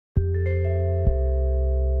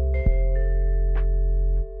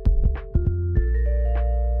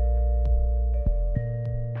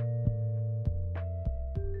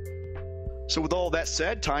So with all that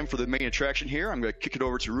said, time for the main attraction here. I'm going to kick it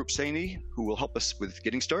over to Roop Saini, who will help us with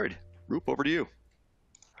getting started. Roop, over to you.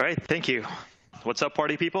 All right, thank you. What's up,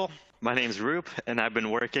 party people? My name is Roop, and I've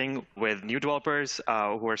been working with new developers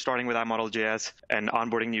who are starting with iModel.js and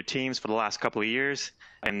onboarding new teams for the last couple of years.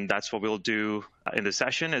 And that's what we'll do in this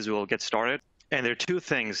session, is we'll get started. And there are two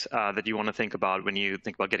things that you want to think about when you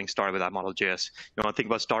think about getting started with iModel.js. You want to think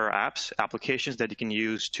about starter apps, applications that you can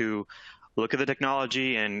use to look at the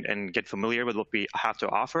technology and get familiar with what we have to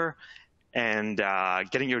offer, and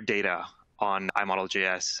getting your data on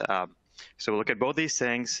iModel.js. So we'll look at both these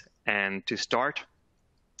things, and to start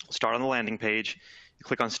on the landing page. You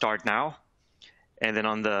click on Start Now, and then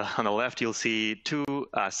on the left you'll see two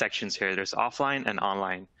sections here. There's offline and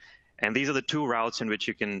online, and these are the two routes in which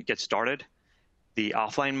you can get started. The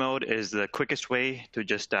offline mode is the quickest way to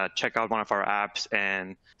just check out one of our apps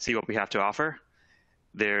and see what we have to offer.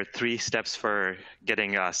 There are 3 steps for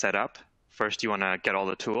getting set up. First, you want to get all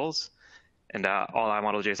the tools. And all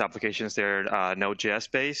iModel.js applications, they're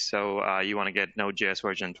Node.js based, so you want to get Node.js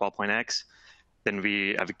version 12.x. Then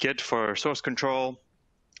we have a Git for source control,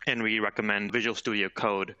 and we recommend Visual Studio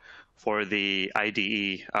Code for the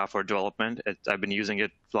IDE for development. I've been using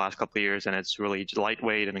it for the last couple of years, and it's really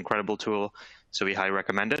lightweight and incredible tool, so we highly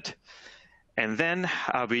recommend it. And then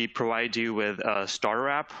we provide you with a starter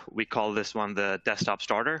app. We call this one the desktop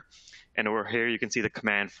starter. And over here, you can see the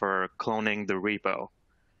command for cloning the repo.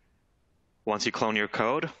 Once you clone your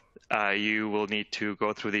code, you will need to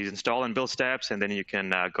go through these install and build steps, and then you can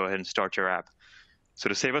go ahead and start your app. So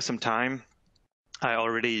to save us some time, I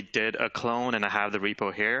already did a clone, and I have the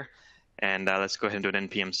repo here. And let's go ahead and do an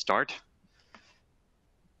npm start.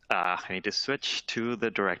 I need to switch to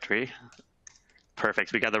the directory.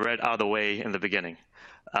 Perfect. We got the red out of the way in the beginning.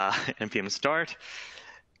 npm start.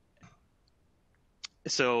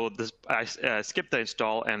 So I skipped the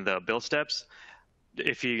install and the build steps.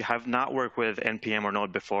 If you have not worked with npm or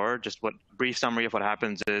Node before, just brief summary of what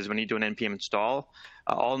happens is when you do an npm install,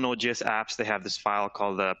 all Node.js apps, they have this file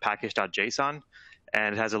called the package.json,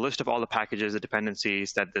 and it has a list of all the packages, the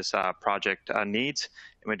dependencies that this project needs.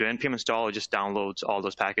 And when you do npm install, it just downloads all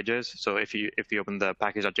those packages. So if you open the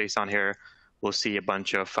package.json here, we'll see a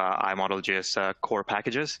bunch of iModel.js core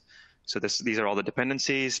packages. So these are all the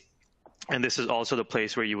dependencies. And this is also the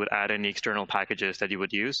place where you would add any external packages that you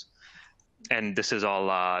would use. And this is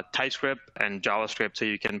all TypeScript and JavaScript, so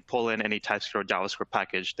you can pull in any TypeScript or JavaScript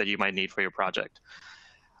package that you might need for your project.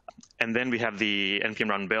 And then we have the npm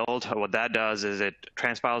run build. What that does is it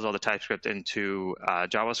transpiles all the TypeScript into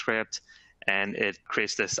JavaScript, and it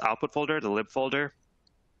creates this output folder, the lib folder.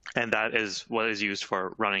 And that is what is used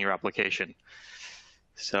for running your application.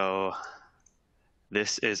 So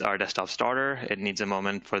this is our desktop starter. It needs a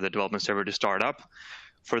moment for the development server to start up.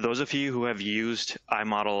 For those of you who have used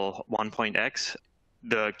iModel 1.x,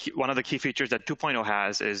 one of the key features that 2.0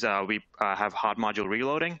 has is we have hot module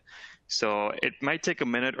reloading. So it might take a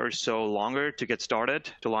minute or so longer to get started,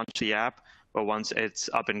 to launch the app. But once it's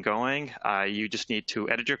up and going, you just need to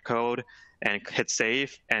edit your code and hit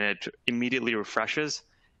save, and it immediately refreshes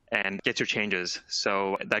and gets your changes.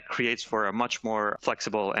 So that creates for a much more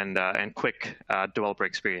flexible and quick developer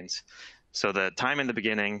experience. So the time in the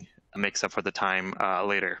beginning makes up for the time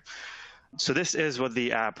later. So this is what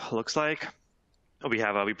the app looks like. We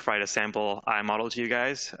provide a sample iModel to you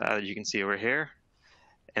guys. You can see over here.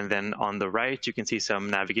 And then on the right, you can see some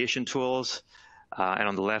navigation tools. And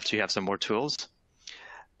on the left, you have some more tools.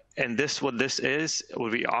 And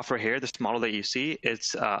what we offer here, this model that you see,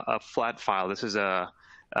 it's a flat file. This is a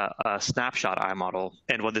snapshot iModel.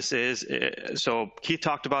 And what this is, so Keith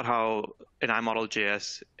talked about how in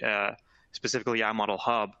iModel.js, specifically iModel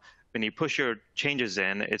Hub, when you push your changes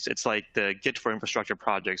in, it's like the Git for infrastructure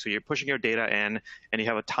project. So you're pushing your data in, and you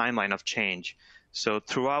have a timeline of change. So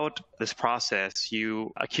throughout this process,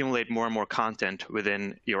 you accumulate more and more content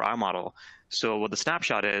within your iModel. So what the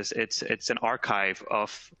snapshot is, it's an archive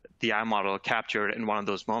of the iModel captured in one of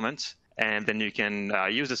those moments. And then you can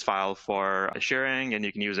use this file for sharing, and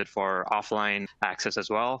you can use it for offline access as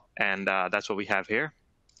well. And that's what we have here.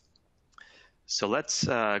 So let's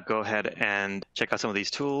go ahead and check out some of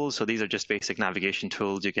these tools. So these are just basic navigation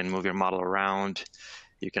tools. You can move your model around.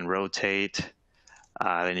 You can rotate.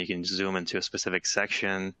 Then you can zoom into a specific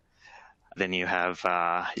section. Then you have,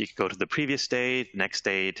 you can go to the previous state, next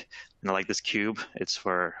state. And I like this cube. It's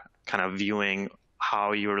for kind of viewing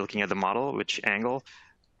how you're looking at the model, which angle.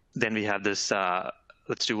 Then we have this,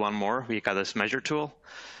 let's do one more. We got this measure tool.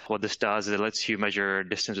 What this does is it lets you measure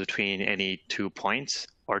distance between any 2 points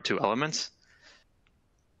or 2 elements.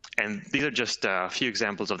 And these are just a few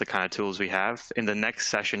examples of the kind of tools we have. In the next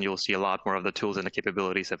session, you'll see a lot more of the tools and the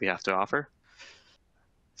capabilities that we have to offer.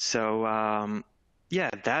 So yeah,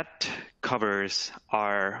 that covers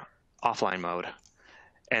our offline mode.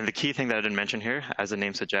 And the key thing that I didn't mention here, as the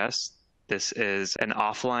name suggests, this is an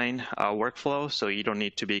offline workflow, so you don't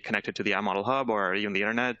need to be connected to the iModel hub or even the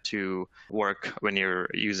internet to work when you're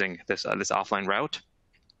using this offline route.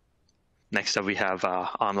 Next up, we have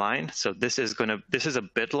online. So this is a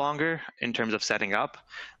bit longer in terms of setting up,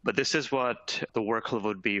 but this is what the workflow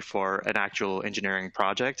would be for an actual engineering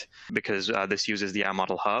project, because this uses the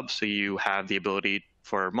iModel hub. So you have the ability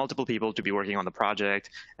for multiple people to be working on the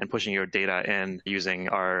project and pushing your data in using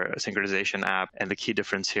our synchronization app. And the key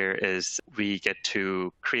difference here is we get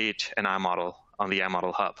to create an iModel on the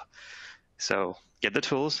iModel hub. So get the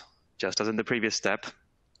tools, just as in the previous step.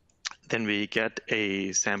 Then we get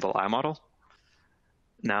a sample iModel.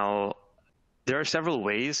 Now, there are several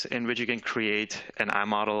ways in which you can create an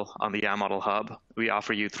iModel on the iModel hub. We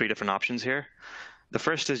offer you 3 different options here. The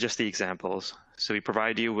first is just the examples. So we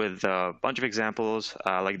provide you with a bunch of examples,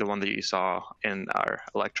 like the one that you saw in our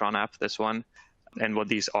Electron app, this one. And what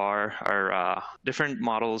these are different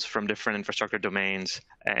models from different infrastructure domains,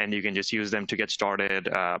 and you can just use them to get started,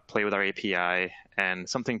 play with our API, and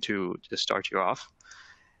something to just start you off.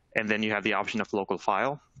 And then you have the option of local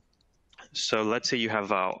file. So let's say you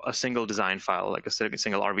have a single design file, like a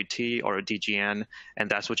single RVT or a DGN, and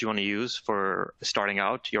that's what you want to use for starting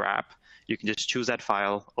out your app. You can just choose that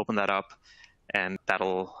file, open that up, and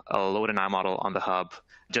that'll load an iModel on the hub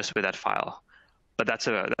just with that file. But that's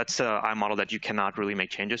a iModel that you cannot really make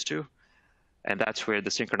changes to, and that's where the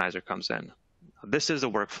synchronizer comes in. This is the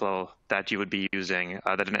workflow that you would be using,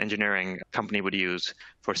 that an engineering company would use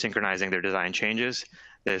for synchronizing their design changes.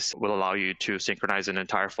 This will allow you to synchronize an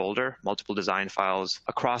entire folder, multiple design files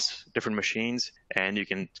across different machines, and you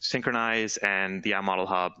can synchronize, and the iModel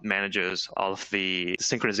hub manages all of the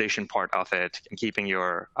synchronization part of it and keeping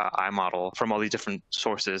your iModel from all these different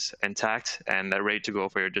sources intact and ready to go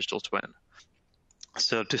for your digital twin.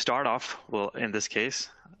 So to start off, in this case,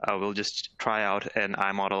 we'll just try out an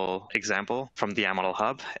iModel example from the iModel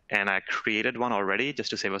hub, and I created one already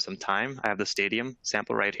just to save us some time. I have the stadium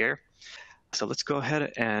sample right here. So let's go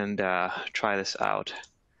ahead and try this out.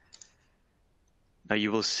 Now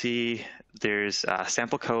you will see there's a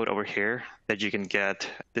sample code over here that you can get.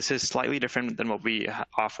 This is slightly different than what we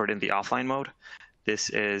offered in the offline mode. This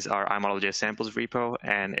is our iModel.js samples repo,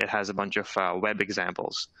 and it has a bunch of web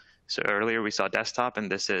examples. So earlier we saw desktop,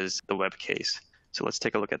 and this is the web case. So let's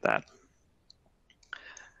take a look at that.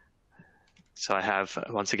 So I have,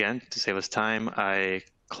 once again, to save us time, I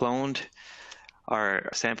cloned our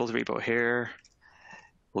samples repo here.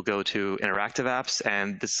 We'll go to interactive apps,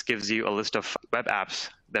 and this gives you a list of web apps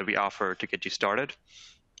that we offer to get you started.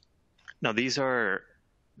 Now these are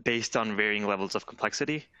based on varying levels of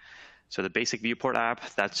complexity. So the basic viewport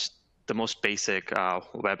app, that's the most basic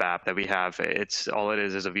web app that we have. All it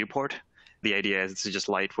is a viewport. The idea is it's just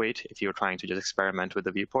lightweight if you're trying to just experiment with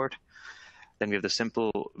the viewport. Then we have the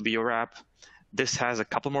simple viewer app. This has a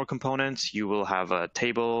couple more components. You will have a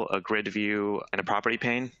table, a grid view, and a property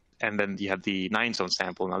pane. And then you have the 9-zone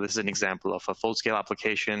sample. Now this is an example of a full-scale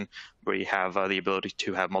application where you have the ability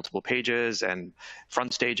to have multiple pages and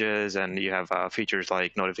front stages, and you have features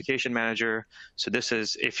like notification manager. So this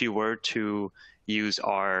is, if you were to use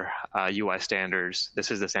our UI standards,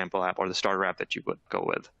 this is the sample app or the starter app that you would go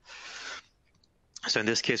with. So in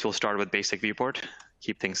this case, we'll start with basic viewport,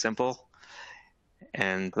 keep things simple.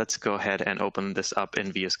 And let's go ahead and open this up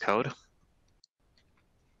in VS Code.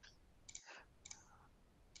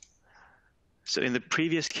 So in the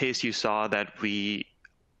previous case, you saw that we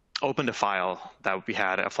opened a file that we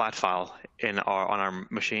had, a flat file on our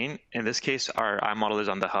machine. In this case, our iModel is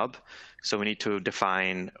on the hub. So we need to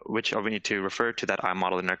define we need to refer to that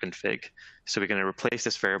iModel in our config. So we're going to replace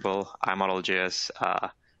this variable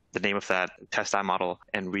iModel.js, the name of that test iModel,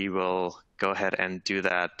 and we will go ahead and do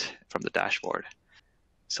that from the dashboard.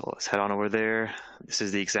 So let's head on over there. This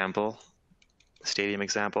is the example, the stadium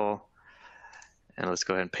example. And let's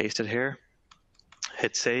go ahead and paste it here.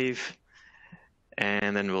 Hit save,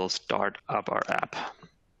 and then we'll start up our app.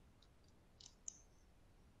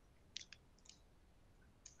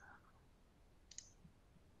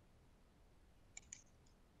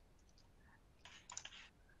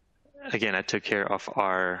 Again, I took care of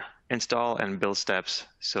our install and build steps,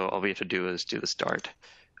 so all we have to do is do the start.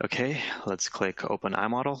 Okay, let's click Open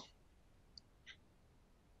iModel.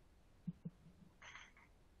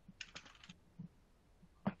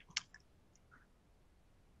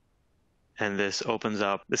 And this opens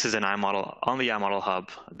up, this is an iModel on the iModel hub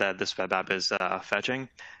that this web app is fetching.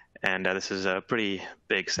 And this is a pretty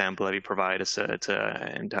big sample that we provide. It's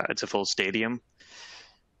a full stadium.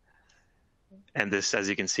 And this, as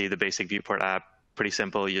you can see, the basic viewport app, pretty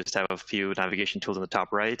simple. You just have a few navigation tools on the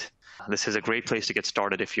top right. This is a great place to get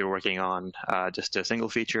started if you're working on just a single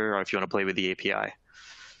feature or if you want to play with the API.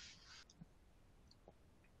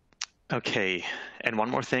 Okay, and one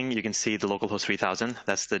more thing, you can see the localhost 3000.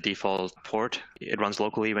 That's the default port. It runs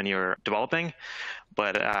locally when you're developing.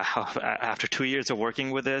 But after 2 years of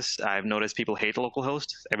working with this, I've noticed people hate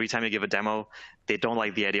localhost. Every time you give a demo, they don't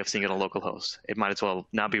like the idea of seeing it on localhost. It might as well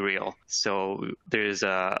not be real. So there's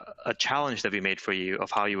a challenge that we made for you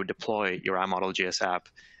of how you would deploy your iModel.js app.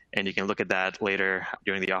 And you can look at that later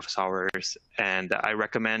during the office hours. And I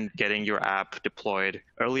recommend getting your app deployed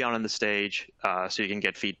early on in the stage so you can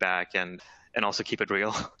get feedback and also keep it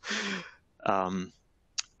real.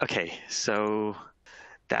 Okay, so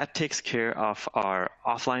that takes care of our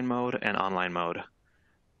offline mode and online mode.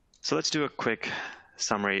 So let's do a quick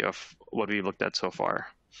summary of what we looked at so far.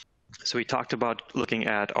 So we talked about looking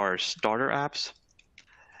at our starter apps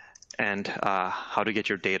and how to get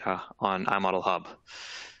your data on iModel Hub.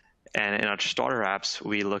 And in our starter apps,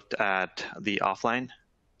 we looked at the offline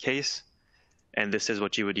case, and this is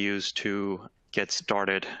what you would use to get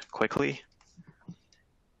started quickly.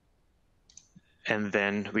 And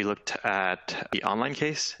then we looked at the online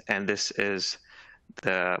case, and this is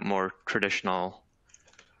the more traditional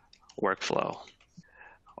workflow,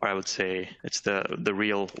 or I would say it's the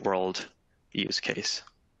real world use case.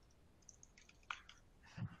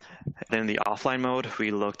 Then in the offline mode,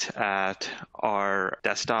 we looked at our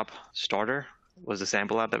desktop starter, was the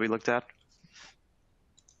sample app that we looked at.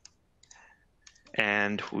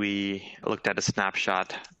 And we looked at a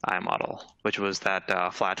snapshot iModel, which was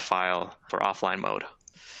that flat file for offline mode.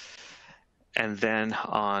 And then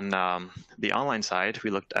on the online side,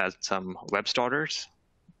 we looked at some web starters,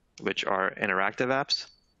 which are interactive apps.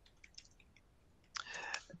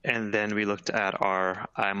 And then we looked at our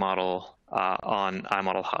iModel on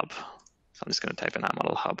iModel Hub. So I'm just going to type in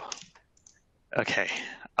iModel Hub. Okay.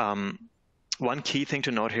 One key thing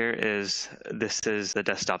to note here is this is the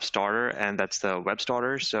desktop starter, and that's the web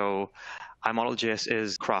starter. So iModel.js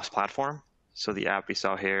is cross-platform. So the app we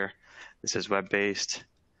saw here, this is web-based.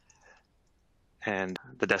 And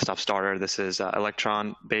the desktop starter, this is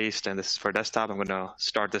Electron-based, and this is for desktop. I'm going to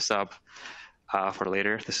start this up for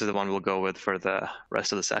later. This is the one we'll go with for the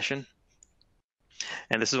rest of the session.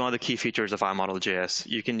 And this is one of the key features of iModel.js.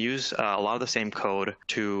 You can use a lot of the same code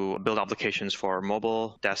to build applications for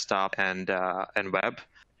mobile, desktop, and web.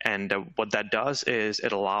 And what that does is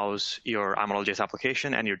it allows your iModel.js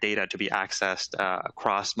application and your data to be accessed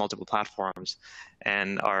across multiple platforms.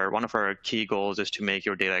 And one of our key goals is to make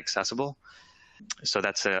your data accessible. So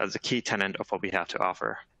that's a key tenet of what we have to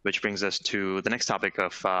offer, which brings us to the next topic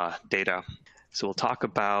of data. So we'll talk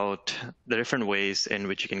about the different ways in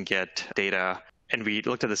which you can get data. And we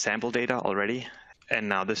looked at the sample data already. And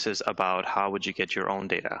now this is about how would you get your own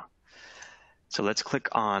data. So let's click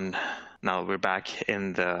on, now we're back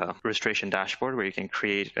in the registration dashboard where you can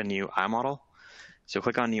create a new iModel. So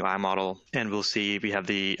click on new iModel, and we'll see we have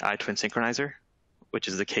the iTwin synchronizer, which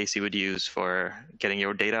is the case you would use for getting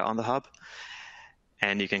your data on the hub.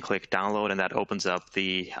 And you can click download, and that opens up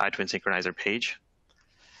the iTwin synchronizer page.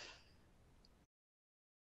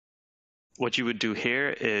 What you would do here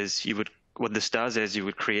is what this does is you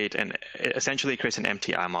would create essentially creates an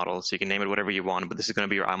empty iModel. So you can name it whatever you want, but this is going to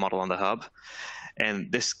be your iModel on the hub.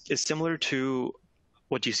 And this is similar to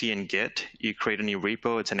what you see in Git. You create a new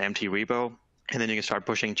repo, it's an empty repo, and then you can start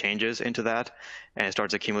pushing changes into that, and it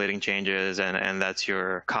starts accumulating changes, and that's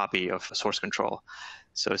your copy of source control.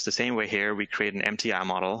 So it's the same way here. We create an empty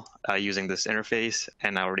iModel using this interface,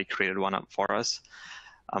 and I already created one up for us.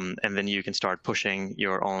 And then you can start pushing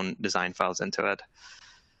your own design files into it.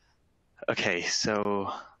 Okay,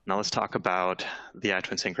 so now let's talk about the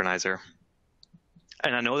iTwin synchronizer.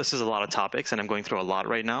 And I know this is a lot of topics, and I'm going through a lot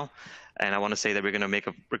right now. And I want to say that we're going to make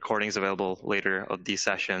recordings available later of these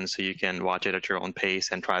sessions so you can watch it at your own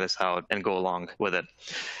pace and try this out and go along with it.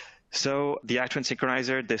 So the iTwin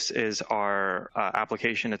synchronizer, this is our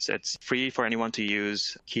application. It's free for anyone to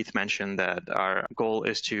use. Keith mentioned that our goal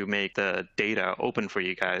is to make the data open for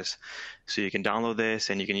you guys. So you can download this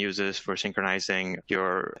and you can use this for synchronizing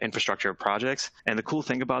your infrastructure projects. And the cool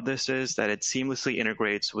thing about this is that it seamlessly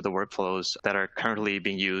integrates with the workflows that are currently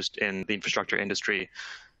being used in the infrastructure industry.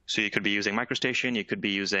 So you could be using MicroStation, you could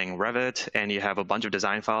be using Revit, and you have a bunch of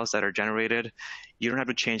design files that are generated. You don't have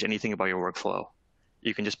to change anything about your workflow.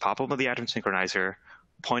 You can just pop open the iTwin synchronizer,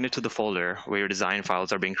 point it to the folder where your design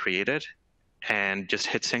files are being created, and just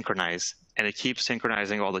hit synchronize. And it keeps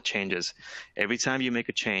synchronizing all the changes. Every time you make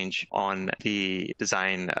a change on the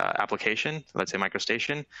design application, let's say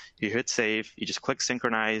MicroStation, you hit save, you just click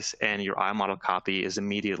synchronize, and your iModel copy is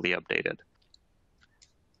immediately updated.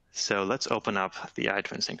 So let's open up the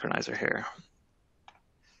iTwin synchronizer here.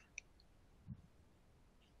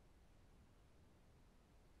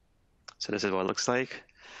 So this is what it looks like.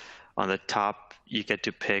 On the top, you get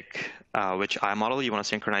to pick which iModel you want to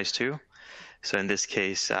synchronize to. So in this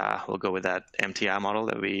case, we'll go with that empty iModel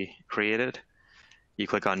that we created. You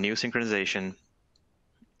click on New Synchronization,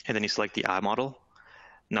 and then you select the iModel.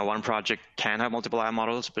 Now, one project can have multiple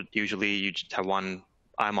iModels, but usually you just have one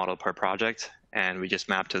iModel per project, and we just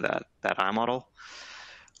map to that iModel.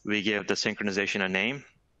 We give the synchronization a name.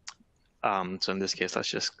 So in this case,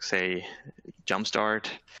 let's just say Jumpstart.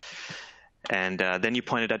 And then you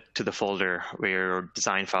point it to the folder where your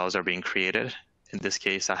design files are being created. In this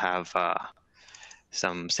case, I have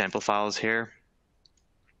some sample files here.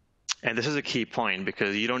 And this is a key point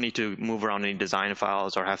because you don't need to move around any design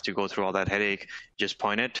files or have to go through all that headache. Just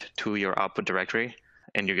point it to your output directory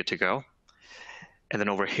and you're good to go. And then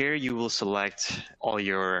over here, you will select all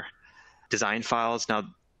your design files. Now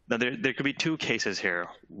there could be two cases here.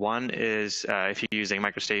 One is if you're using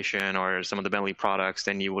MicroStation or some of the Bentley products,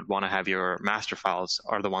 then you would want to have your master files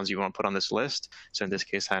are the ones you want to put on this list. So in this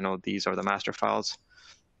case, I know these are the master files.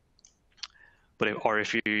 But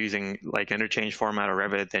if you're using like interchange format or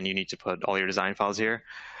Revit, then you need to put all your design files here.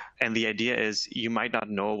 And the idea is you might not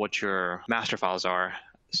know what your master files are.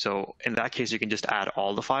 So in that case, you can just add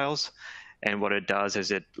all the files. And what it does is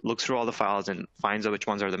it looks through all the files and finds out which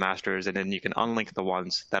ones are the masters, and then you can unlink the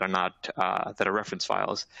ones that are not that are reference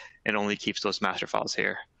files, and only keeps those master files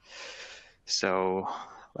here. So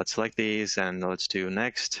let's select these and let's do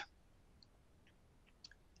next.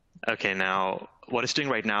 Okay, now what it's doing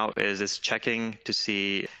right now is it's checking to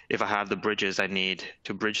see if I have the bridges I need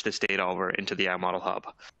to bridge this data over into the iModel hub.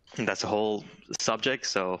 And that's a whole subject,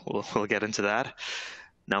 so we'll get into that.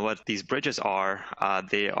 Now, what these bridges are,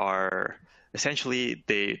 they are essentially,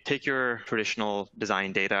 they take your traditional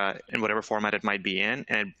design data in whatever format it might be in,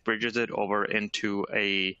 and it bridges it over into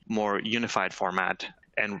a more unified format.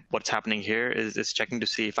 And what's happening here is it's checking to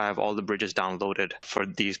see if I have all the bridges downloaded for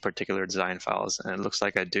these particular design files. And it looks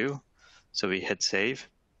like I do. So we hit save.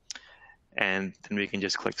 And then we can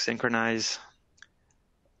just click synchronize.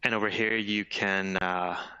 And over here, you can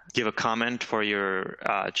give a comment for your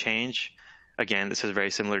change. Again, this is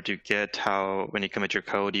very similar to Git, how when you commit your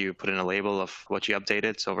code, you put in a label of what you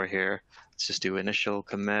updated. So over here, let's just do initial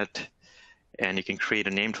commit. And you can create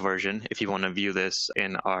a named version if you want to view this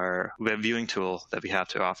in our web viewing tool that we have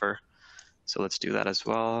to offer. So let's do that as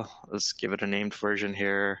well. Let's give it a named version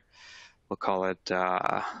here. We'll call it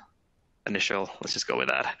initial. Let's just go with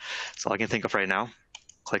that. That's all I can think of right now.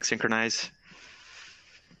 Click synchronize.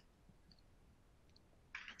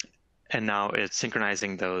 And now it's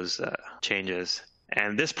synchronizing those changes.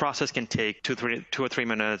 And this process can take 2 or 3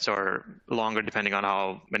 minutes or longer, depending on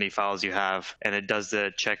how many files you have. And it does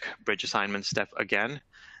the check bridge assignment step again.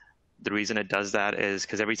 The reason it does that is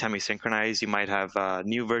because every time you synchronize, you might have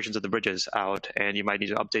new versions of the bridges out, and you might need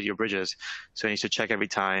to update your bridges. So it needs to check every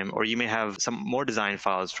time. Or you may have some more design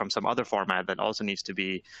files from some other format that also needs to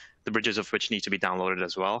be, the bridges of which need to be downloaded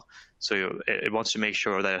as well. So it wants to make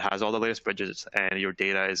sure that it has all the latest bridges, and your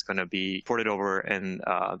data is going to be ported over in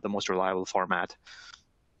the most reliable format.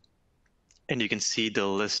 And you can see the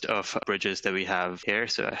list of bridges that we have here.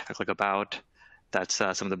 So if I click About, that's some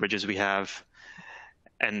of the bridges we have.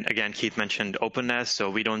 And again, Keith mentioned openness,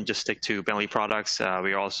 so we don't just stick to Bentley products.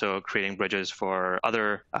 We are also creating bridges for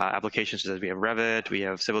other applications, such as we have Revit, we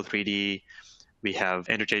have Civil 3D, we have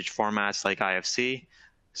interchange formats like IFC.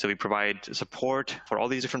 So we provide support for all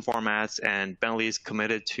these different formats, and Bentley is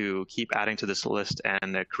committed to keep adding to this list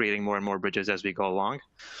and creating more and more bridges as we go along.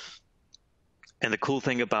 And the cool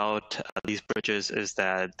thing about these bridges is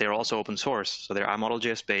that they're also open source. So they're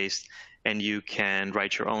iModel.js based, and you can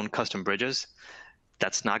write your own custom bridges.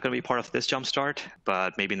 That's not going to be part of this Jumpstart,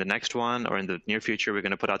 but maybe in the next one or in the near future, we're going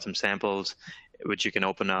to put out some samples which you can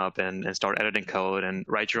open up and start editing code and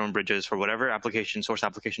write your own bridges for whatever application, source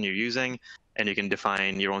application you're using. And you can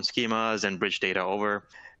define your own schemas and bridge data over.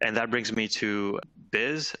 And that brings me to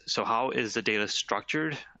Biz. So how is the data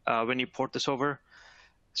structured when you port this over?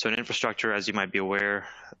 So in infrastructure, as you might be aware,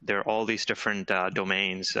 there are all these different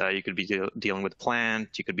domains. You could be dealing with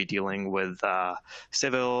plant, you could be dealing with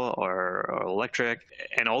civil or electric,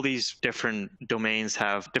 And all these different domains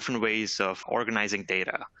have different ways of organizing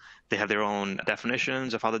data. They have their own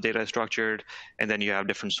definitions of how the data is structured, and then you have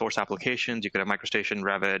different source applications. You could have MicroStation,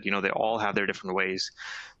 Revit, they all have their different ways.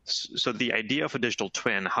 So the idea of a digital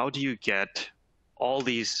twin, how do you get all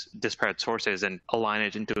these disparate sources and align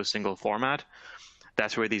it into a single format?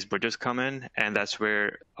 That's where these bridges come in, and that's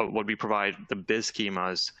where what we provide, the biz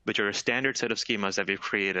schemas, which are a standard set of schemas that we've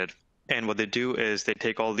created. And what they do is they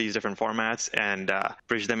take all these different formats and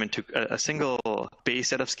bridge them into a single base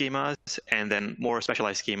set of schemas, and then more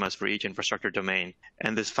specialized schemas for each infrastructure domain.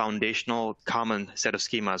 And this foundational common set of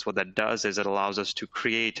schemas, what that does is it allows us to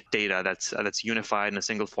create data that's unified in a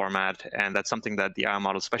single format. And that's something that the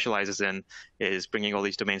iModel specializes in, is bringing all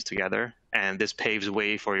these domains together. And this paves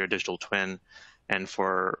way for your digital twin and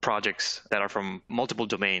for projects that are from multiple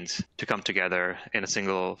domains to come together in a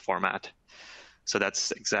single format. So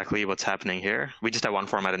that's exactly what's happening here. We just have one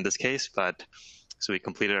format in this case, but so we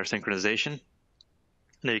completed our synchronization.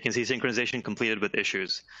 Now you can see synchronization completed with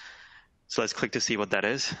issues. So let's click to see what that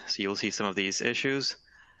is. So you'll see some of these issues.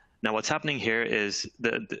 Now what's happening here is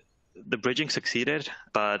the bridging succeeded,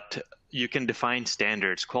 but you can define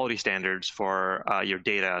standards, quality standards for your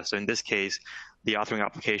data. So in this case, the authoring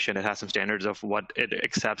application, it has some standards of what it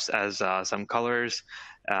accepts as some colors,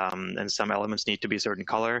 and some elements need to be a certain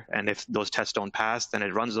color. And if those tests don't pass, then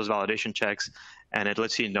it runs those validation checks, and it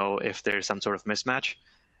lets you know if there's some sort of mismatch.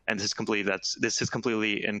 And this is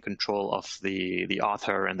completely in control of the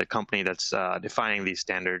author and the company that's defining these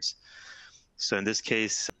standards. So in this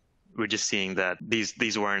case, we're just seeing that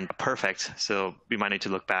these weren't perfect, so we might need to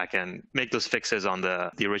look back and make those fixes on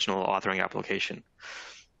the original authoring application.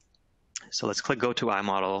 So let's click Go to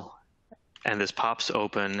iModel, and this pops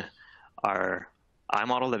open our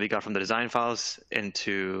iModel that we got from the design files in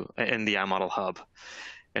the iModel hub.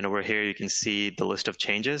 And over here, you can see the list of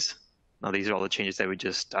changes. Now, these are all the changes that we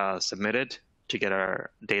just submitted to get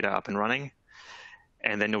our data up and running.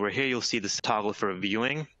 And then over here, you'll see this toggle for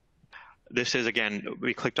viewing. This is, again,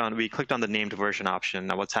 we clicked on the named version option.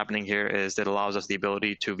 Now, what's happening here is that it allows us the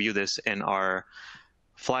ability to view this in our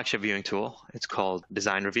flagship viewing tool. It's called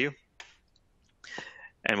Design Review.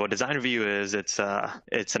 And what Design Review is, it's an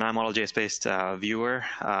iModel.js based viewer,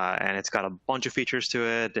 and it's got a bunch of features to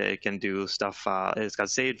it. It can do stuff. It's got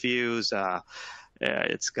saved views.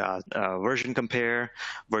 It's got version compare.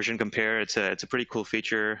 Version compare. It's a pretty cool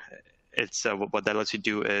feature. It's what that lets you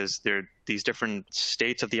do is there are these different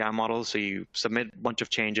states of the iModel. So you submit a bunch of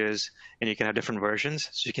changes, and you can have different versions.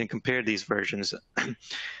 So you can compare these versions,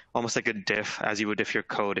 almost like a diff, as you would diff your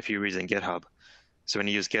code if you were using GitHub. So when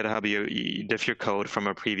you use GitHub, you diff your code from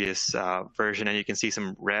a previous version, and you can see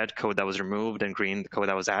some red code that was removed and green code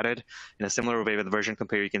that was added. In a similar way with version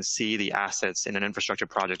compare, you can see the assets in an infrastructure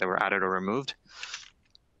project that were added or removed.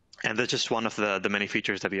 And that's just one of the many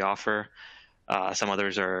features that we offer. Some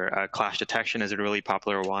others are clash detection is a really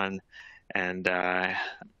popular one, and yeah,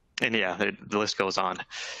 the list goes on.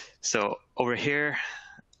 So over here,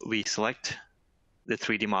 we select the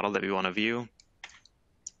 3D model that we want to view.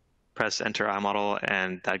 Press enter iModel,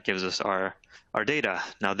 and that gives us our data.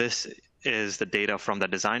 Now this is the data from the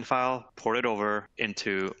design file ported over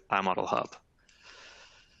into iModel Hub.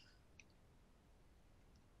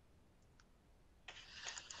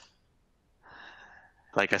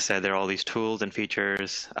 Like I said, there are all these tools and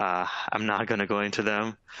features. I'm not going to go into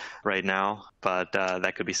them right now, but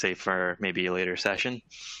that could be saved for maybe a later session.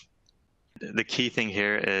 The key thing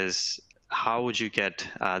here is how would you get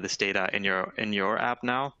this data in your app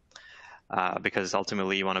now? Because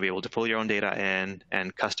ultimately you want to be able to pull your own data in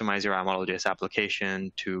and customize your iModel.js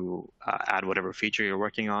application to add whatever feature you're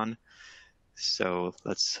working on. So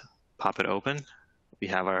let's pop it open. We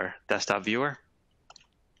have our desktop viewer.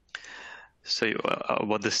 So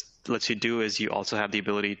what this lets you do is you also have the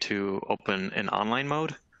ability to open in online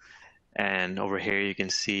mode. And over here you can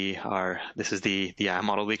see this is the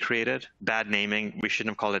iModel we created. Bad naming. We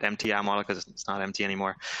shouldn't have called it empty iModel because it's not empty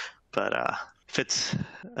anymore. But fits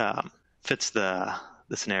the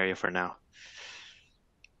scenario for now.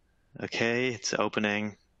 Okay, it's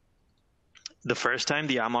opening. The first time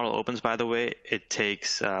the iModel opens, by the way, it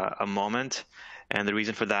takes a moment. And the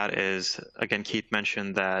reason for that is, again, Keith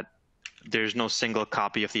mentioned that there's no single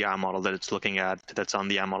copy of the iModel that it's looking at that's on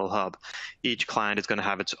the iModel Hub. Each client is going to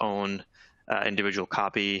have its own individual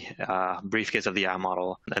copy, briefcase of the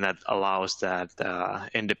iModel, and that allows that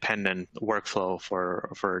independent workflow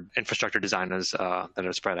for infrastructure designers that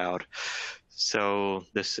are spread out. So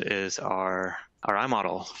this is our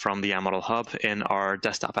iModel from the iModel Hub in our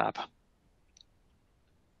desktop app.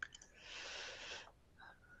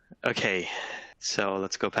 Okay, so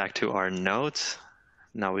let's go back to our notes.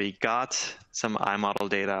 Now we got some iModel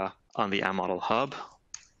data on the iModel hub.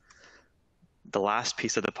 The last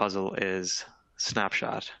piece of the puzzle is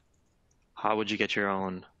snapshot. How would you get your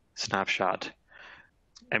own snapshot?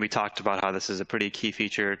 And we talked about how this is a pretty key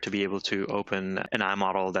feature to be able to open an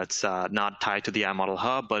iModel that's not tied to the iModel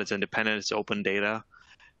hub, but it's independent, it's open data.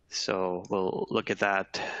 So we'll look at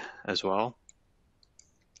that as well.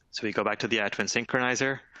 So we go back to the iTwin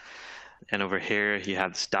synchronizer, and over here you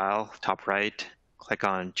have the style, top right, click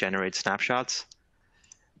on generate snapshots,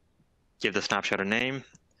 give the snapshot a name.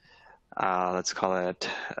 Let's call it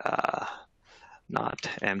not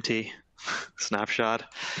empty snapshot.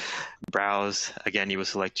 Browse, again, you will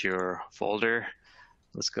select your folder.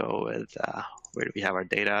 Let's go with where do we have our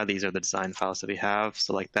data? These are the design files that we have.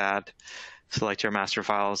 Select that. Select your master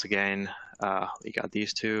files again. We got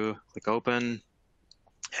these two. Click open,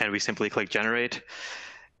 and we simply click generate.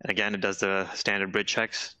 And again, it does the standard bridge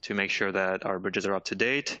checks to make sure that our bridges are up to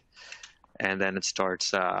date. And then it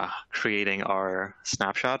starts creating our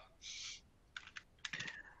snapshot.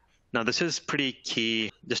 Now, this is pretty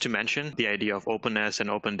key just to mention the idea of openness and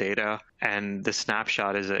open data. And the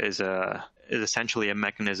snapshot is essentially a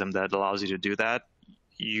mechanism that allows you to do that.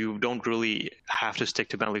 You don't really have to stick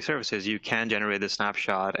to Bentley services. You can generate the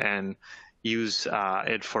snapshot and use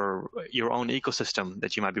it for your own ecosystem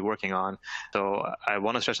that you might be working on. So I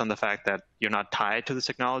want to stress on the fact that you're not tied to this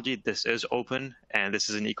technology. This is open, and this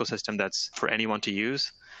is an ecosystem that's for anyone to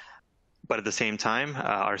use. But at the same time,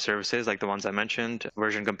 our services, like the ones I mentioned,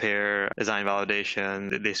 version compare, design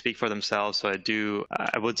validation, they speak for themselves. So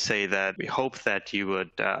I would say that we hope that you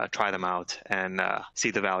would try them out and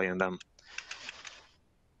see the value in them.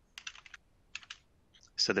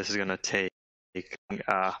 So this is going to take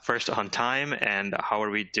first on time, and how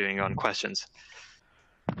are we doing on questions?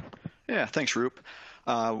 Yeah, thanks, Roop.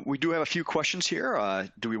 We do have a few questions here.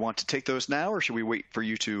 Do we want to take those now, or should we wait for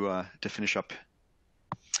you to finish up?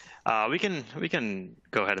 We can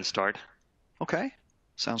go ahead and start. Okay,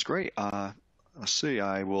 sounds great. Let's see.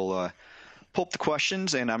 I will pull up the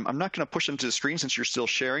questions, and I'm not going to push them to the screen since you're still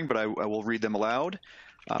sharing, but I will read them aloud.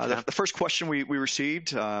 The first question we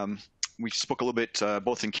received, we spoke a little bit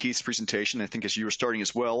both in Keith's presentation, I think as you were starting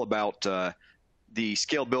as well, about the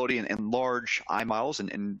scalability and large iModels.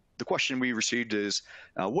 And the question we received is,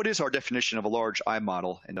 what is our definition of a large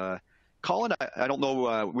iModel? And Colin, I don't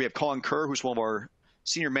know, we have Colin Kerr, who's one of our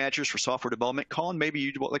senior managers for software development. Colin, maybe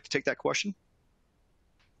you'd like to take that question?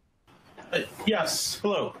 Yes,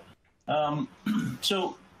 hello.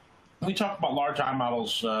 So we talk about large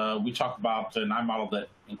iModels. We talk about an iModel that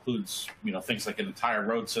includes, things like an entire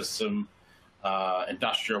road system,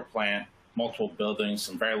 industrial plant, multiple buildings,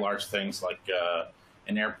 some very large things like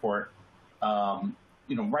an airport.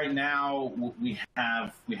 Right now we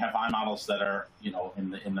have iModels that are,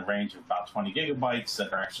 in the range of about 20 gigabytes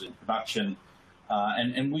that are actually in production.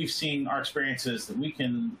 And we've seen our experiences that we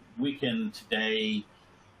can today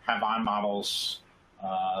have iModels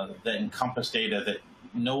that encompass data that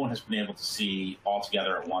no one has been able to see all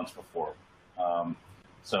together at once before.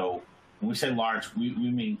 So when we say large, we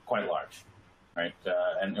mean quite large, right?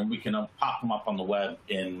 And we can pop them up on the web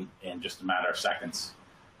in just a matter of seconds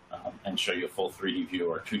and show you a full 3D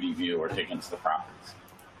view or 2D view or take into the properties.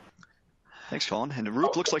 Thanks, Colin. And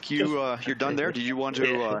Roop, looks like you're done there. Did you want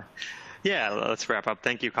to? Yeah, let's wrap up.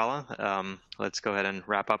 Thank you, Colin. Let's go ahead and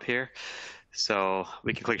wrap up here. So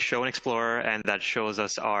we can click Show in Explorer, and that shows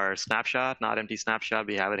us our snapshot, not empty snapshot.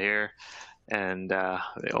 We have it here. And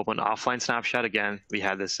open offline snapshot. Again, we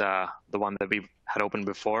had this, the one that we had opened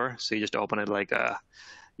before. So you just open it like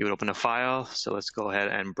you would open a file. So let's go ahead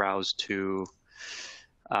and browse to,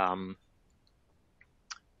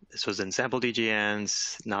 this was in sample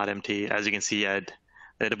DGNs, not empty. As you can see, I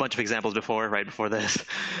had a bunch of examples before, right before this.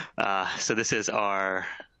 So this is our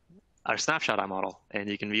snapshot iModel, and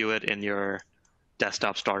you can view it in your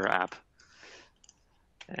desktop starter app.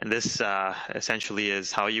 And this essentially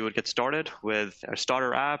is how you would get started with a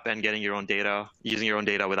starter app and getting your own data, using your own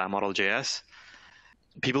data with iModel.js.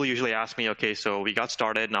 People usually ask me, okay, so we got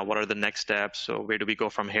started, now what are the next steps? So where do we go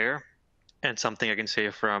from here? And something I can say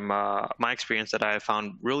from my experience that I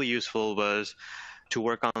found really useful was to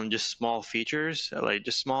work on just small features, like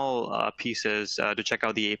just small pieces to check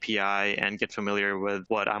out the API and get familiar with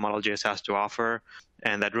what iModel.js has to offer.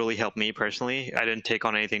 And that really helped me personally. I didn't take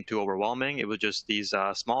on anything too overwhelming. It was just these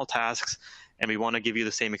small tasks, and we want to give you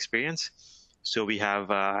the same experience. So we have,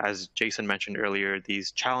 as Jason mentioned earlier,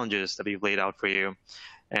 these challenges that we've laid out for you.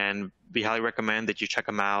 And we highly recommend that you check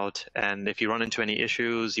them out. And if you run into any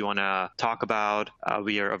issues you want to talk about,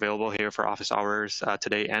 we are available here for office hours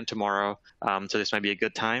today and tomorrow. So this might be a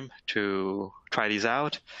good time to try these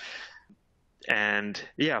out. And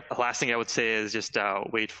yeah, the last thing I would say is just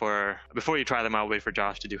before you try them out, wait for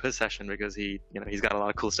Josh to do his session, because he's got a lot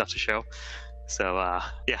of cool stuff to show. So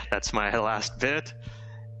yeah, that's my last bit.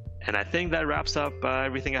 And I think that wraps up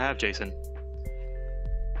everything I have, Jason.